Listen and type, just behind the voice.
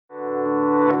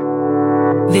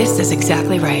This is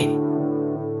exactly right.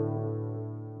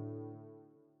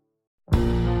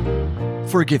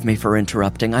 Forgive me for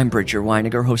interrupting. I'm Bridger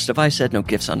Weiniger, host of I Said No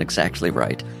Gifts on Exactly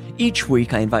Right. Each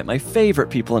week, I invite my favorite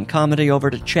people in comedy over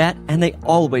to chat, and they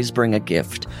always bring a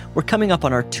gift. We're coming up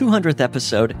on our 200th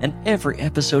episode, and every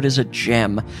episode is a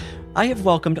gem. I have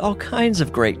welcomed all kinds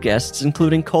of great guests,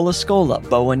 including Cola Scola,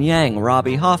 Bowen Yang,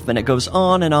 Robbie Hoffman. It goes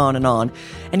on and on and on.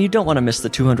 And you don't want to miss the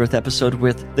 200th episode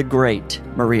with the great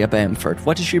Maria Bamford.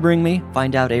 What does she bring me?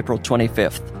 Find out April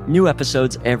 25th. New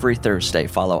episodes every Thursday.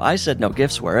 Follow I Said No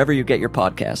Gifts wherever you get your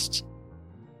podcasts.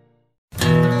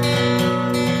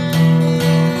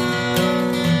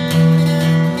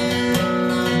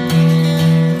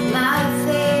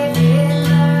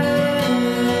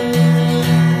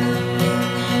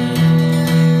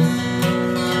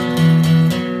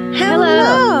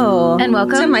 And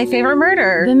welcome to My Favorite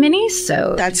Murder, the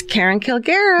Minisode. That's Karen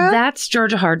Kilgara. That's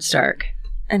Georgia Hardstark.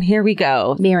 And here we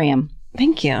go. Miriam.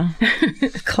 Thank you.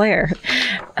 Claire.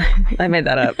 I made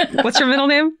that up. What's your middle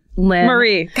name? Lynn.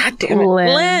 Marie. God damn it.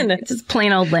 Lynn. It's just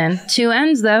plain old Lynn. Two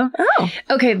N's, though. Oh.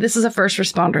 Okay, this is a first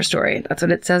responder story. That's what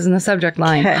it says in the subject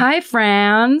line. Okay. Hi,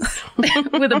 Franz.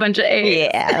 With a bunch of A's.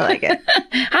 Yeah, I like it.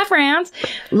 Hi, Franz.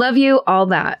 Love you, all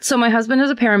that. So my husband is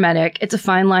a paramedic. It's a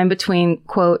fine line between,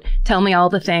 quote, tell me all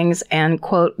the things and,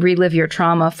 quote, relive your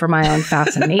trauma for my own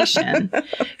fascination.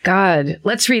 God,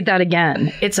 let's read that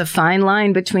again. It's a fine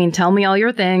line between tell me all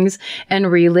your things and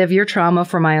relive your trauma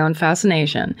for my own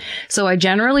fascination. So I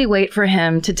generally wait for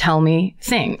him to tell me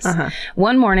things.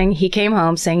 One morning, he came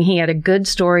home saying he had a good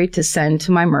story to send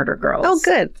to my murder girls. Oh,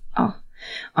 good. Oh,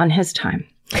 on his time.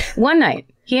 One night,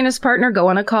 he and his partner go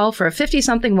on a call for a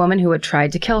 50-something woman who had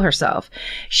tried to kill herself.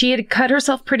 She had cut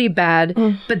herself pretty bad,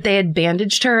 but they had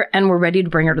bandaged her and were ready to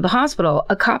bring her to the hospital.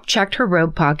 A cop checked her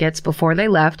robe pockets before they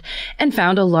left and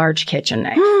found a large kitchen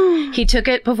knife. He took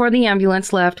it before the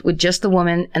ambulance left with just the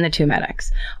woman and the two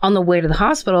medics. On the way to the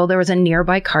hospital, there was a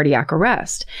nearby cardiac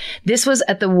arrest. This was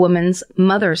at the woman's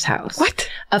mother's house. What?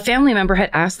 A family member had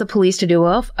asked the police to do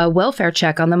a welfare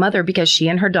check on the mother because she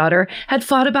and her daughter had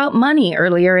fought about money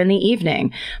earlier in the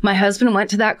evening. My husband went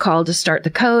to that call to start the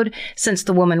code. Since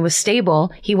the woman was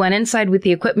stable, he went inside with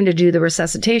the equipment to do the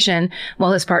resuscitation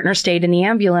while his partner stayed in the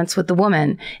ambulance with the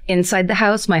woman. Inside the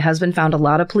house, my husband found a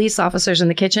lot of police officers in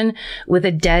the kitchen with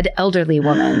a dead elderly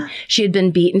woman. She had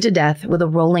been beaten to death with a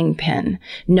rolling pin.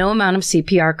 No amount of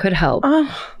CPR could help.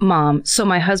 Mom. So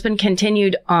my husband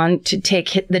continued on to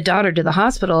take the daughter to the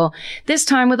hospital, this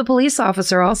time with a police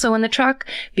officer also in the truck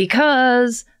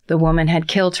because the woman had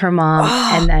killed her mom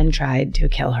and then tried to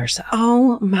kill herself.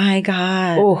 Oh, my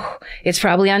God. Oh, it's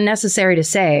probably unnecessary to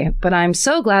say, but I'm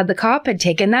so glad the cop had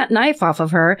taken that knife off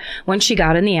of her when she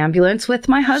got in the ambulance with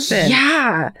my husband.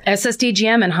 Yeah.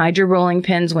 SSDGM and hide your rolling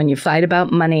pins when you fight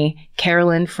about money.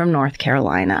 Carolyn from North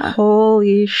Carolina.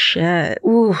 Holy shit.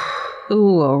 Ooh.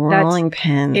 Ooh, a rolling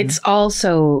pin. It's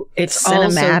also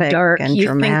cinematic dark and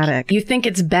dramatic. You think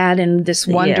it's bad in this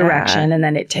one direction, and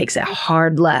then it takes a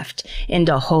hard left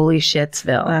into Holy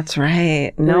Shitsville. That's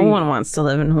right. No one wants to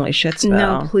live in Holy Shitsville.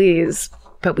 No, please.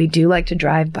 But we do like to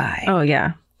drive by. Oh,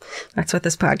 yeah. That's what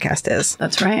this podcast is.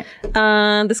 That's right.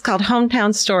 This is called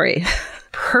Hometown Story.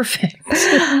 Perfect.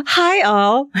 Hi,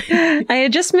 all. I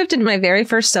had just moved into my very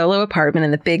first solo apartment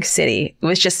in the big city. It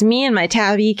was just me and my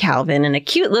tabby, Calvin, in a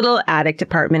cute little attic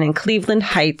apartment in Cleveland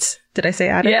Heights. Did I say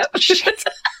attic? Yep.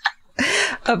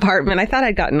 Apartment. I thought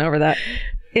I'd gotten over that.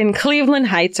 In Cleveland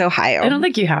Heights, Ohio. I don't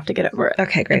think you have to get over it.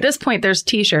 Okay, great. At this point, there's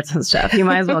T-shirts and stuff. You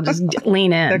might as well just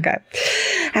lean in. Okay.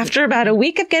 After about a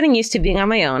week of getting used to being on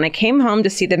my own, I came home to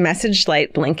see the message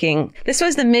light blinking. This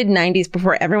was the mid-90s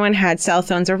before everyone had cell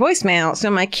phones or voicemail,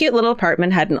 so my cute little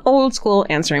apartment had an old-school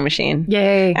answering machine.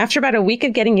 Yay. After about a week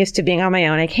of getting used to being on my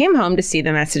own, I came home to see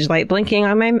the message light blinking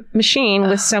on my machine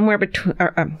with somewhere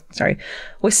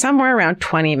around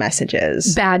 20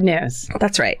 messages. Bad news.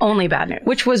 That's right. Only bad news.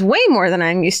 Which was way more than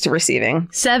I'm used to receiving.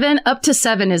 7 up to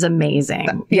 7 is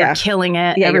amazing. Yeah. You're killing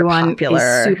it. Yeah, Everyone you're popular.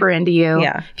 is super into you.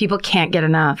 Yeah. People can't get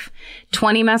enough.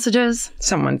 20 messages.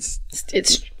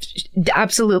 It's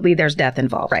absolutely, there's death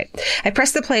involved. Right. I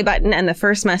pressed the play button and the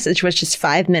first message was just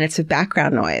 5 minutes of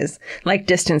background noise, like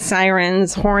distant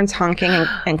sirens, horns honking,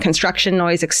 and construction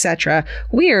noise, etc.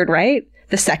 Weird, right?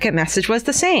 The second message was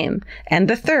the same, and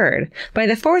the third. By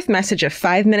the fourth message of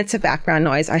 5 minutes of background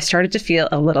noise, I started to feel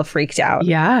a little freaked out.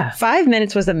 Yeah. 5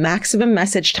 minutes was the maximum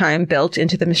message time built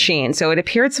into the machine, so it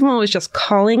appeared someone was just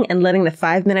calling and letting the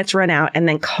 5 minutes run out and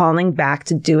then calling back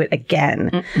to do it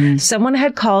again. Someone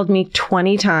had called me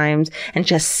 20 times and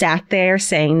just sat there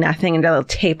saying nothing until the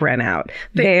tape ran out.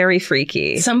 Very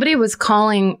freaky. Somebody was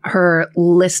calling her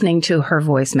listening to her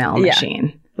voicemail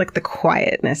machine. like the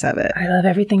quietness of it. I love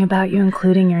everything about you,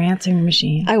 including your answering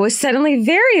machine. I was suddenly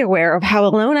very aware of how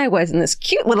alone I was in this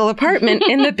cute little apartment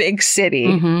in the big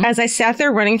city. As I sat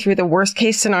there running through the worst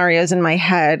case scenarios in my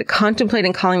head,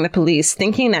 contemplating calling the police,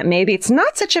 thinking that maybe it's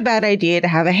not such a bad idea to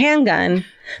have a handgun,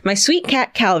 my sweet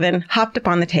cat Calvin hopped up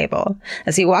on the table.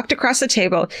 As he walked across the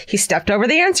table, he stepped over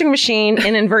the answering machine,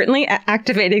 inadvertently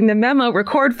activating the memo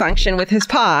record function with his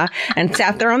paw, and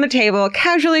sat there on the table,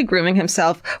 casually grooming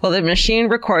himself while the machine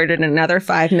recorded another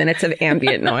 5 minutes of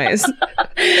ambient noise.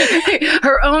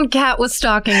 Her own cat was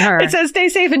stalking her. It says, "Stay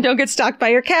safe and don't get stalked by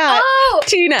your cat." Oh!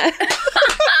 Tina.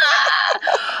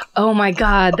 Oh my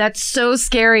God, that's so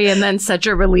scary and then such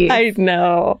a relief. I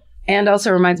know. And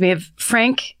also reminds me of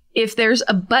Frank. If there's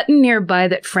a button nearby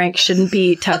that Frank shouldn't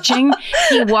be touching,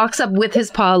 he walks up with his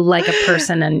paw like a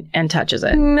person and touches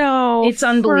it. No. It's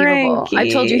unbelievable. Frankie.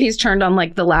 I told you he's turned on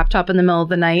like the laptop in the middle of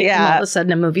the night and all of a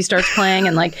sudden a movie starts playing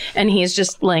and he's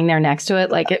just laying there next to it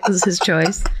like it was his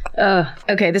choice.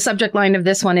 Okay, the subject line of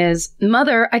this one is,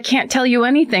 "Mother, I can't tell you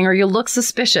anything or you'll look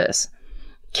suspicious."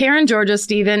 Karen, Georgia,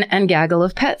 Stephen, and gaggle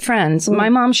of pet friends. My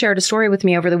mom shared a story with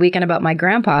me over the weekend about my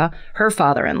grandpa, her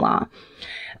father-in-law.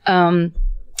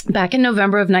 Back in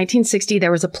November of 1960, there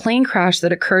was a plane crash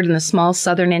that occurred in the small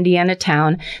southern Indiana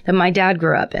town that my dad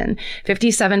grew up in.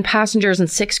 57 passengers and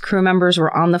 6 crew members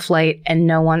were on the flight, and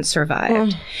no one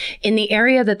survived. In the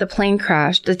area that the plane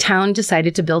crashed, the town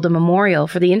decided to build a memorial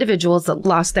for the individuals that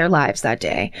lost their lives that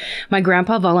day. My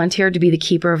grandpa volunteered to be the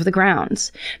keeper of the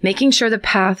grounds, making sure the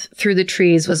path through the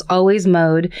trees was always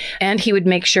mowed, and he would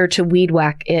make sure to weed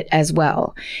whack it as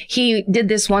well. He did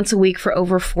this once a week for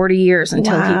over 40 years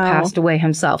until he passed away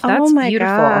himself. That's beautiful.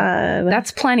 God.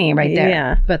 That's plenty right there.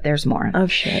 Yeah. But there's more. Oh,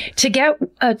 shit. To get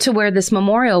to where this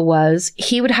memorial was,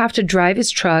 he would have to drive his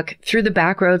truck through the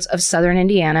back roads of southern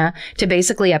Indiana to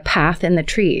basically a path in the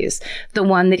trees, the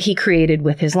one that he created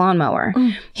with his lawnmower.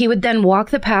 He would then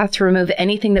walk the path to remove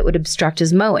anything that would obstruct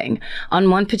his mowing. On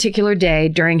one particular day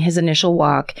during his initial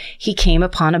walk, he came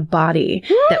upon a body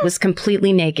that was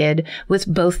completely naked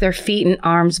with both their feet and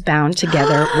arms bound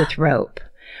together with rope.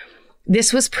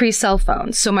 This was pre-cell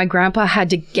phone, so my grandpa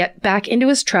had to get back into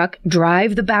his truck,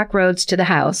 drive the back roads to the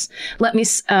house. Let me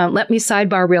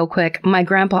sidebar real quick. My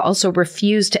grandpa also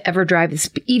refused to ever drive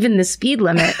even the speed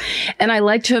limit, and I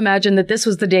like to imagine that this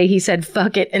was the day he said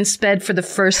 "fuck it" and sped for the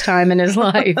first time in his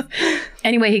life.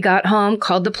 Anyway, he got home,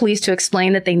 called the police to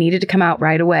explain that they needed to come out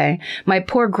right away. My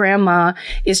poor grandma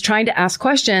is trying to ask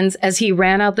questions. As he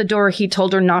ran out the door, he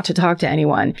told her not to talk to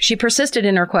anyone. She persisted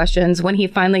in her questions when he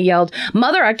finally yelled,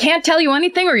 "Mother, I can't tell you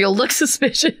anything or you'll look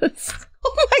suspicious."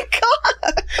 Oh my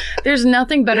God. There's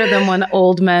nothing better than when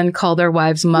old men call their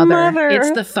wives mother.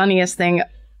 It's the funniest thing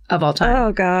of all time.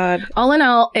 Oh, God. All in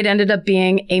all, it ended up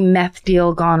being a meth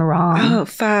deal gone wrong. Oh,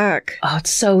 fuck. Oh,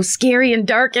 it's so scary and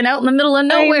dark and out in the middle of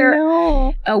nowhere. I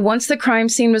know. Once the crime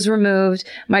scene was removed,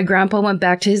 my grandpa went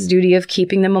back to his duty of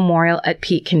keeping the memorial at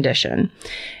peak condition.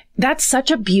 That's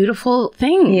such a beautiful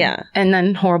thing. Yeah. And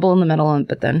then horrible in the middle,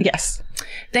 but then. Yes.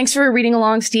 Thanks for reading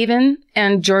along, Stephen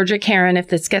and Georgia Karen, if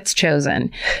this gets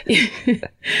chosen.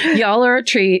 Y'all are a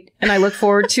treat, and I look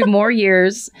forward to more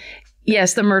years.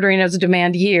 Yes, the murderinos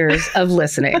demand years of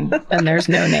listening, and there's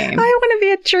no name. I want to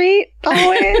be a treat,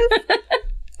 always.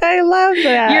 I love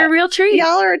that. You're a real treat.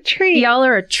 Y'all are a treat. Y'all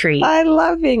are a treat. I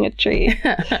love being a treat.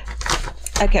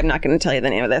 Okay, I'm not going to tell you the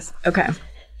name of this. Okay.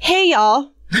 Hey,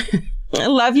 y'all. I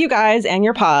love you guys and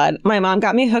your pod. My mom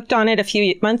got me hooked on it a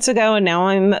few months ago, and now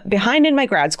I'm behind in my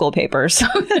grad school papers.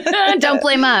 Don't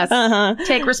blame us.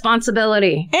 Take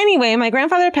responsibility. Anyway, my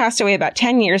grandfather passed away about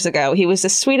 10 years ago. He was the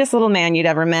sweetest little man you'd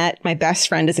ever met, my best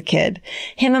friend as a kid.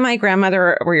 Him and my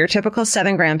grandmother were your typical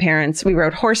Southern grandparents. We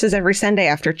rode horses every Sunday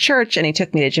after church, and he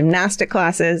took me to gymnastic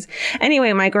classes.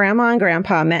 Anyway, my grandma and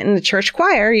grandpa met in the church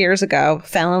choir years ago,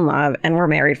 fell in love, and were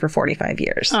married for 45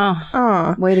 years.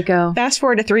 Oh, way to go. Fast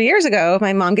forward to 3 years ago,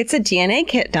 my mom gets a DNA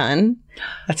kit done.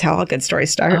 That's how all good stories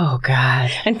start. Oh,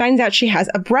 God. And finds out she has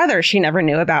a brother she never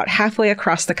knew about halfway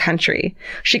across the country.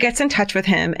 She gets in touch with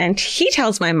him, and he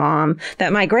tells my mom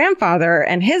that my grandfather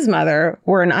and his mother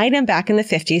were an item back in the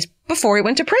 50s before he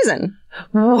went to prison.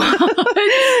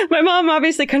 My mom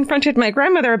obviously confronted my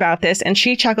grandmother about this, and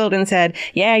she chuckled and said,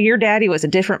 "Yeah, your daddy was a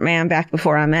different man back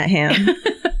before I met him."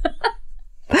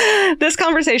 This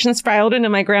conversation spiraled into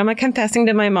my grandma confessing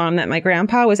to my mom that my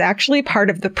grandpa was actually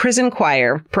part of the prison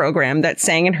choir program that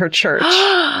sang in her church.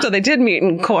 So they did meet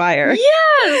in choir.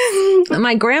 Yes!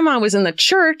 My grandma was in the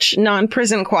church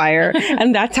non-prison choir,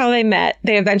 and that's how they met.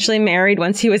 They eventually married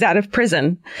once he was out of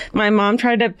prison. My mom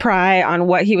tried to pry on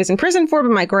what he was in prison for,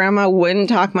 but my grandma wouldn't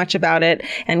talk much about it,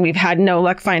 and we've had no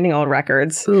luck finding old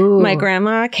records. Ooh. My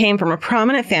grandma came from a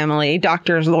prominent family,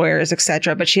 doctors, lawyers,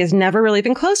 etc., but she has never really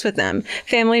been close with them.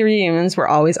 Family reunions were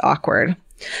always awkward.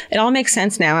 It all makes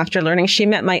sense now after learning she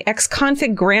met my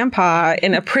ex-convict grandpa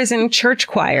in a prison church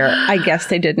choir. I guess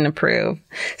they didn't approve.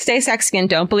 Stay sexy and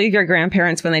don't believe your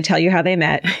grandparents when they tell you how they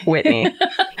met. Whitney.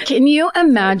 Can you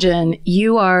imagine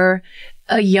you are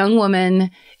a young woman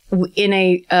in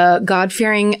a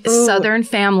God-fearing Southern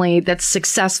family that's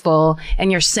successful, and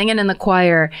you're singing in the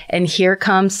choir, and here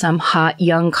comes some hot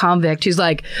young convict who's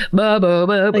like, ba, ba,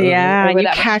 ba, ba, yeah, and you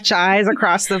catch eyes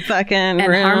across the fucking and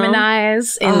room.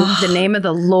 Harmonize in the name of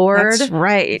the Lord. That's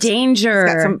right.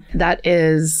 Danger. That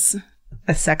is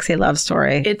a sexy love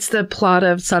story. It's the plot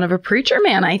of Son of a Preacher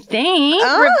Man, I think.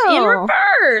 In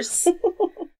reverse.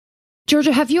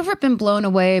 Georgia, have you ever been blown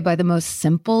away by the most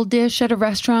simple dish at a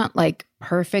restaurant, like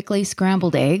perfectly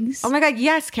scrambled eggs? Oh my God,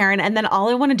 yes, Karen. And then all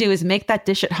I want to do is make that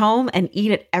dish at home and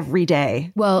eat it every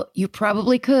day. Well, you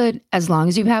probably could, as long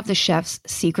as you have the chef's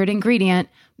secret ingredient,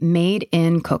 Made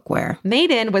in Cookware. Made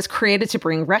in was created to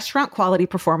bring restaurant quality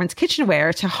performance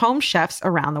kitchenware to home chefs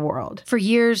around the world. For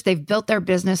years, they've built their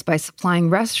business by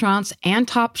supplying restaurants and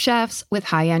top chefs with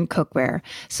high-end cookware.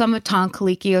 Some of Tom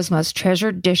Colicchio's most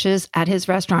treasured dishes at his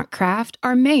restaurant Craft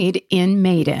are made in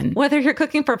Made in. Whether you're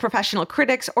cooking for professional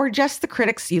critics or just the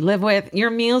critics you live with,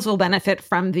 your meals will benefit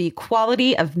from the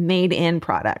quality of Made in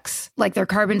products. Like their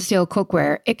carbon steel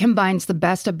cookware, it combines the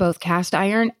best of both cast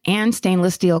iron and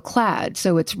stainless steel clad,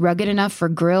 so it's rugged enough for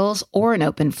grills or an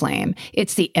open flame.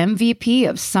 It's the MVP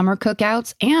of summer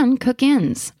cookouts and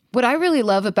cook-ins. What I really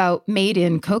love about Made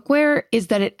in Cookware is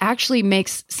that it actually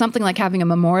makes something like having a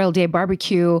Memorial Day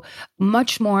barbecue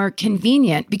much more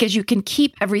convenient, because you can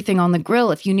keep everything on the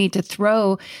grill. If you need to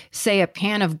throw, say, a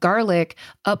pan of garlic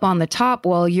up on the top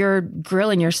while you're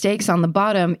grilling your steaks on the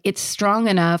bottom, it's strong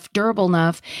enough, durable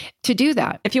enough to do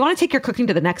that. If you want to take your cooking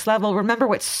to the next level, remember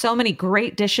what so many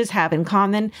great dishes have in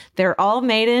common. They're all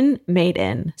made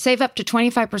in. Save up to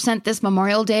 25% this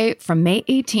Memorial Day from May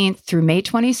 18th through May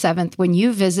 27th when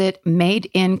you visit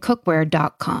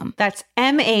madeincookware.com. That's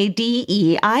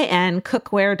MADEIN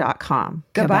cookware.com.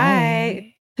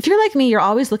 Goodbye. If you're like me, you're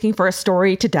always looking for a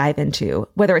story to dive into.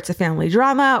 Whether it's a family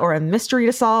drama or a mystery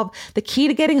to solve, the key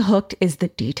to getting hooked is the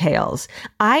details.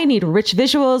 I need rich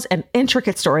visuals and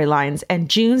intricate storylines, and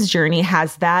June's Journey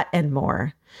has that and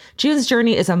more. June's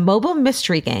Journey is a mobile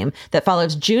mystery game that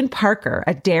follows June Parker,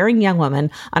 a daring young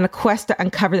woman, on a quest to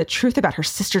uncover the truth about her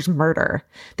sister's murder.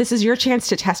 This is your chance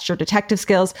to test your detective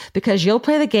skills, because you'll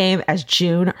play the game as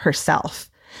June herself.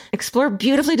 Explore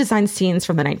beautifully designed scenes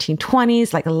from the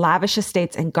 1920s, like lavish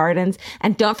estates and gardens,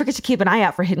 and don't forget to keep an eye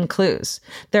out for hidden clues.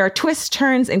 There are twists,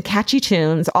 turns, and catchy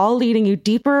tunes, all leading you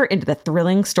deeper into the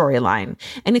thrilling storyline.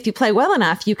 And if you play well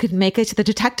enough, you could make it to the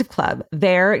Detective Club.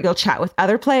 There, you'll chat with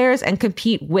other players and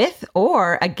compete with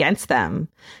or against them.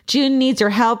 June needs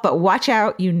your help, but watch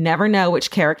out, you never know which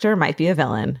character might be a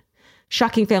villain.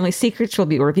 Shocking family secrets will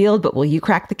be revealed, but will you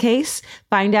crack the case?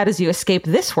 Find out as you escape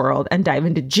this world and dive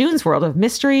into June's world of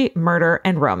mystery, murder,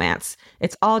 and romance.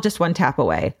 It's all just one tap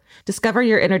away. Discover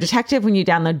your inner detective when you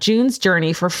download June's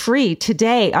Journey for free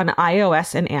today on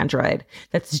iOS and Android.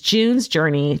 That's June's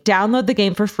Journey. Download the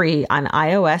game for free on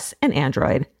iOS and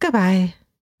Android. Goodbye.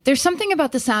 There's something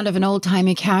about the sound of an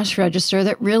old-timey cash register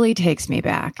that really takes me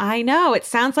back. I know. It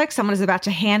sounds like someone is about to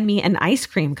hand me an ice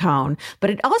cream cone, but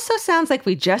it also sounds like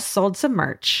we just sold some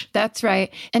merch. That's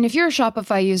right. And if you're a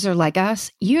Shopify user like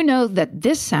us, you know that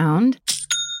this sound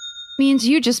means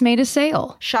you just made a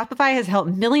sale. Shopify has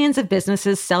helped millions of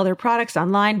businesses sell their products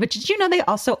online, but did you know they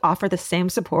also offer the same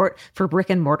support for brick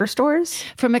and mortar stores?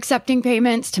 From accepting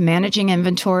payments to managing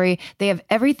inventory, they have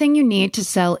everything you need to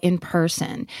sell in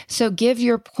person. So give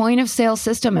your point of sale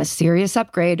system a serious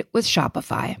upgrade with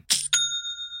Shopify.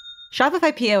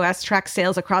 Shopify POS tracks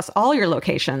sales across all your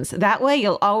locations. That way,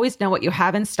 you'll always know what you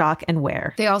have in stock and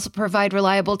where. They also provide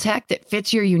reliable tech that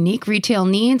fits your unique retail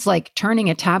needs, like turning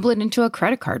a tablet into a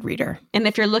credit card reader. And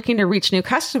if you're looking to reach new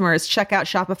customers, check out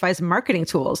Shopify's marketing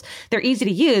tools. They're easy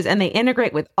to use, and they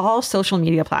integrate with all social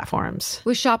media platforms.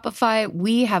 With Shopify,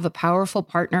 we have a powerful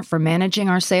partner for managing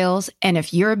our sales. And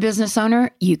if you're a business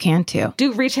owner, you can too.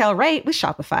 Do retail right with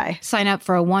Shopify. Sign up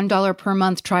for a $1 per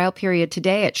month trial period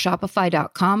today at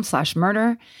shopify.com/MFM.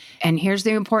 shopify.com/murder. And here's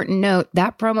the important note.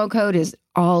 That promo code is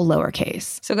all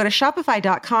lowercase. So go to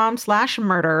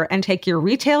shopify.com/murder and take your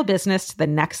retail business to the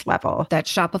next level.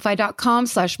 That's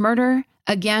shopify.com/murder.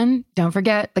 Again, don't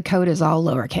forget the code is all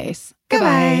lowercase.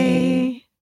 Goodbye.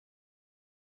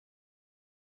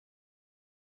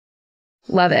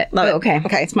 Love it. Love it. Okay.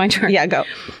 Okay. It's my turn. Yeah, go.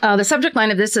 The subject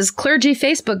line of this is clergy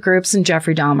Facebook groups and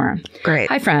Jeffrey Dahmer. Great.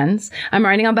 Hi, friends. I'm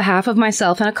writing on behalf of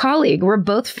myself and a colleague. We're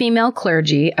both female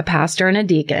clergy, a pastor and a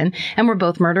deacon, and we're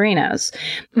both murderinos.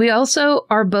 We also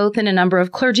are both in a number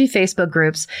of clergy Facebook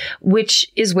groups, which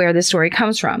is where this story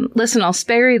comes from. Listen, I'll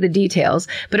spare you the details,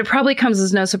 but it probably comes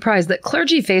as no surprise that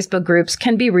clergy Facebook groups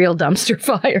can be real dumpster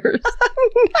fires.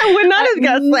 I would not have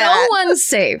guessed that. No one's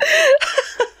safe.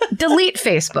 Delete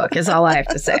Facebook is all I have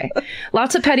to say.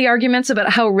 Lots of petty arguments about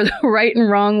how the right and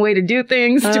wrong way to do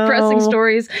things, depressing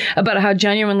stories about how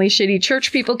genuinely shitty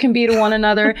church people can be to one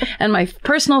another, and my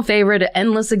personal favorite,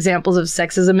 endless examples of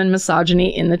sexism and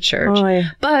misogyny in the church.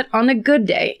 But on a good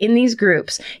day, in these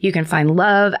groups, you can find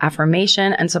love,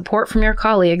 affirmation, and support from your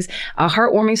colleagues, a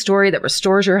heartwarming story that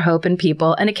restores your hope in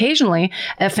people, and occasionally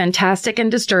a fantastic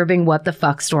and disturbing what the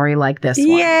fuck story like this one.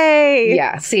 Yay!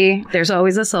 Yeah, see, there's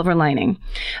always a silver lining.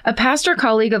 A pastor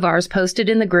colleague of ours posted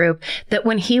in the group that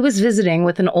when he was visiting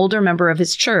with an older member of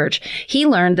his church, he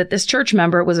learned that this church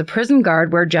member was a prison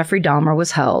guard where Jeffrey Dahmer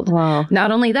was held. Wow. Not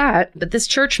only that, but this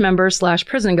church member /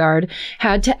 prison guard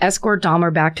had to escort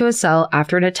Dahmer back to his cell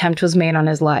after an attempt was made on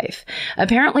his life.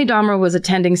 Apparently, Dahmer was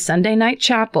attending Sunday night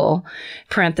chapel,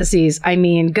 parentheses, I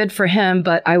mean, good for him,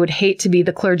 but I would hate to be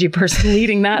the clergy person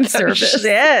leading that service.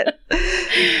 Shit.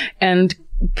 And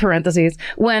parentheses,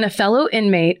 when a fellow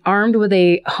inmate armed with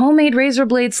a homemade razor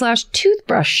blade /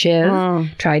 toothbrush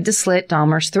shiv tried to slit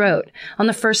Dahmer's throat. On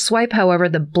the first swipe, however,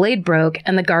 the blade broke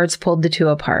and the guards pulled the two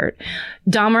apart.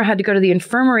 Dahmer had to go to the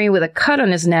infirmary with a cut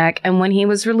on his neck, and when he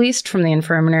was released from the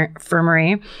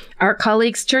infirmary, our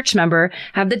colleague's church member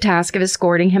had the task of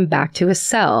escorting him back to his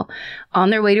cell.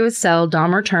 On their way to his cell,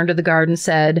 Dahmer turned to the guard and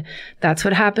said, "That's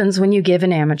what happens when you give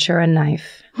an amateur a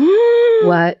knife."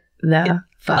 What the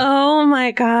fuck? Oh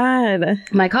my God.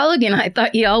 My colleague and I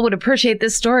thought y'all would appreciate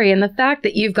this story and the fact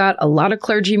that you've got a lot of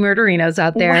clergy murderinos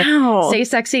out there. Wow. Stay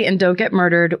sexy and don't get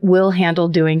murdered. We'll handle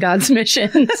doing God's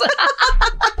missions.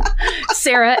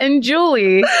 Sarah and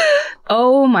Julie.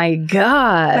 Oh my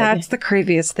God. That's the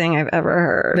creepiest thing I've ever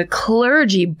heard. The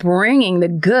clergy bringing the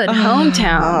good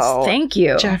hometowns. Thank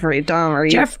you. Jeffrey Dahmer,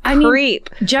 you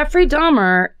creep. Jeffrey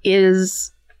Dahmer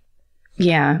is,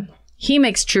 yeah. He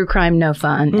makes true crime no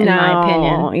fun, in my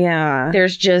opinion. Yeah.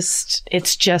 It's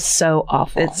just so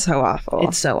awful. It's so awful.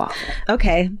 It's so awful.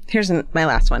 Okay, here's my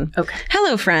last one. Okay.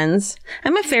 Hello, friends.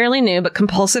 I'm a fairly new but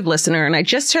compulsive listener, and I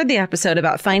just heard the episode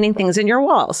about finding things in your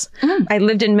walls. I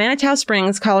lived in Manitou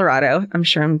Springs, Colorado. I'm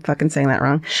sure I'm fucking saying that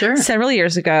wrong. Sure. Several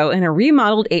years ago in a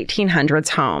remodeled 1800s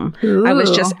home. Ooh. I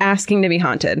was just asking to be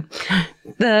haunted.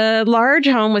 The large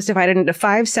home was divided into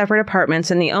 5 separate apartments,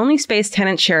 and the only space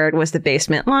tenants shared was the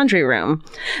basement laundry room.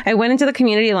 I went into the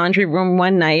community laundry room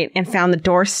one night and found the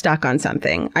door stuck on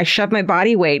something. I shoved my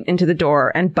body weight into the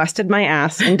door and busted my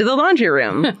ass into the laundry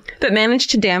room, but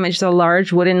managed to damage the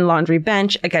large wooden laundry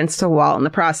bench against the wall in the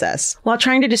process. While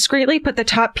trying to discreetly put the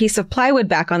top piece of plywood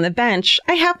back on the bench,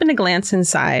 I happened to glance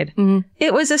inside.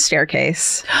 It was a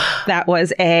staircase that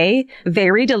was A,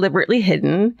 very deliberately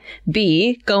hidden,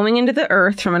 B, going into the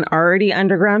earth from an already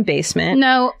underground basement.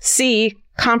 No. C,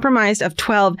 comprised of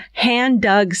 12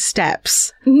 hand-dug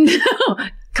steps. No.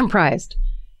 Comprised.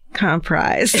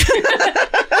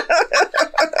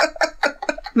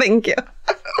 Thank you.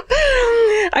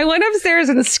 I went upstairs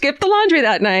and skipped the laundry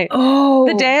that night. Oh.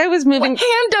 The day I was moving...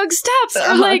 Hand-dug steps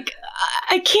are like,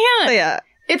 I can't. Yeah.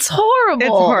 It's horrible. It's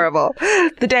horrible.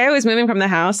 The day I was moving from the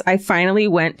house, I finally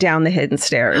went down the hidden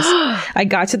stairs. I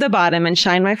got to the bottom and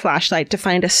shined my flashlight to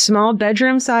find a small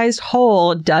bedroom-sized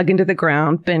hole dug into the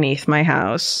ground beneath my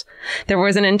house. There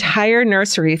was an entire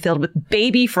nursery filled with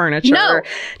baby furniture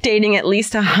dating at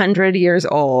least 100 years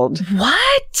old.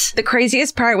 What? The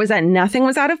craziest part was that nothing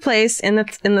was out of place in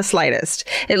the slightest.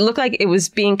 It looked like it was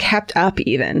being kept up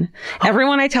even.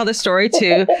 Everyone I tell the story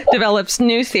to develops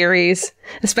new theories,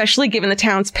 especially given the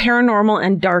town's paranormal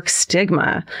and dark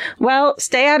stigma. Well,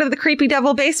 stay out of the creepy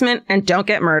devil basement and don't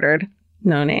get murdered.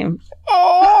 No name.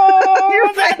 Oh,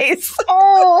 your face.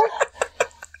 Oh.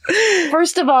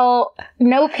 First of all,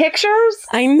 no pictures?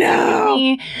 I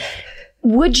know.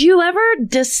 Would you ever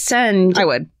descend? I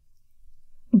would.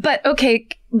 But okay,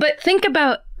 but think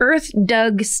about earth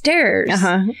dug stairs.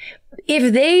 Uh-huh.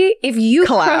 If you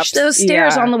Collapse. crush those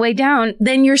stairs on the way down,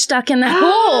 then you're stuck in that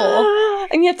hole.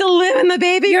 And you have to live in the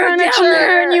baby furniture. Down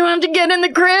there and you have to get in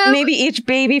the crib. Maybe each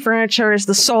baby furniture is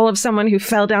the soul of someone who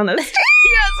fell down the stairs.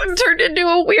 Yes, and turned into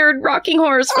a weird rocking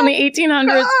horse from the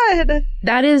 1800s. God.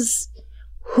 That is,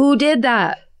 who did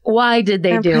that? Why did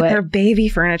they do Put their it? baby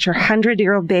furniture,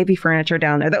 100-year-old baby furniture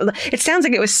down there. It sounds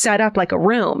like it was set up like a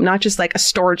room, not just like a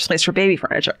storage place for baby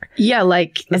furniture. Yeah,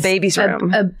 like A baby's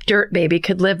room. A dirt baby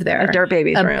could live there. A dirt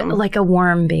baby's room. Like a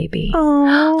worm baby.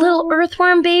 Oh. Little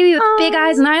earthworm baby with big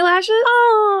eyes and eyelashes.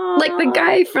 Oh. Like the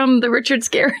guy from the Richard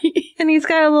Scarry. And he's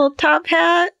got a little top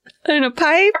hat and a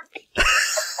pipe.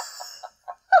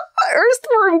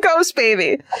 Earthworm ghost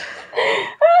baby.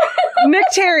 Nick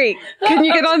Terry, can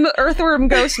you get on the earthworm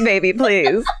ghost baby,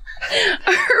 please?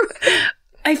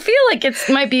 I feel like it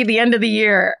might be the end of the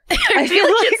year. I feel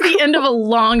like it's the end of a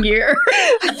long year.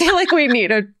 I feel like we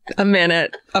need a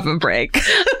minute of a break.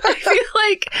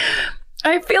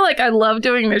 I feel like I love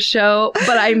doing this show,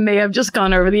 but I may have just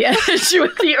gone over the edge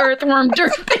with the earthworm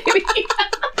dirt baby.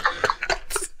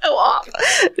 It's so off.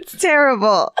 It's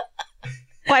terrible.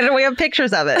 Why don't we have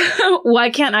pictures of it?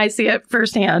 Why can't I see it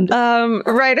firsthand?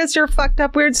 Write us your fucked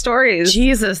up weird stories.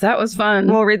 Jesus, that was fun.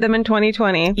 We'll read them in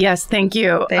 2020. Yes, thank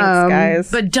you. Thanks,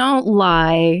 guys. But don't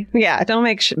lie. Yeah, don't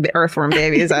make earthworm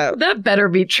babies up. That better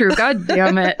be true. God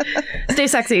damn it. Stay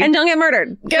sexy. And don't get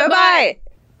murdered. Goodbye.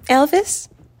 Elvis,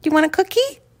 you want a cookie?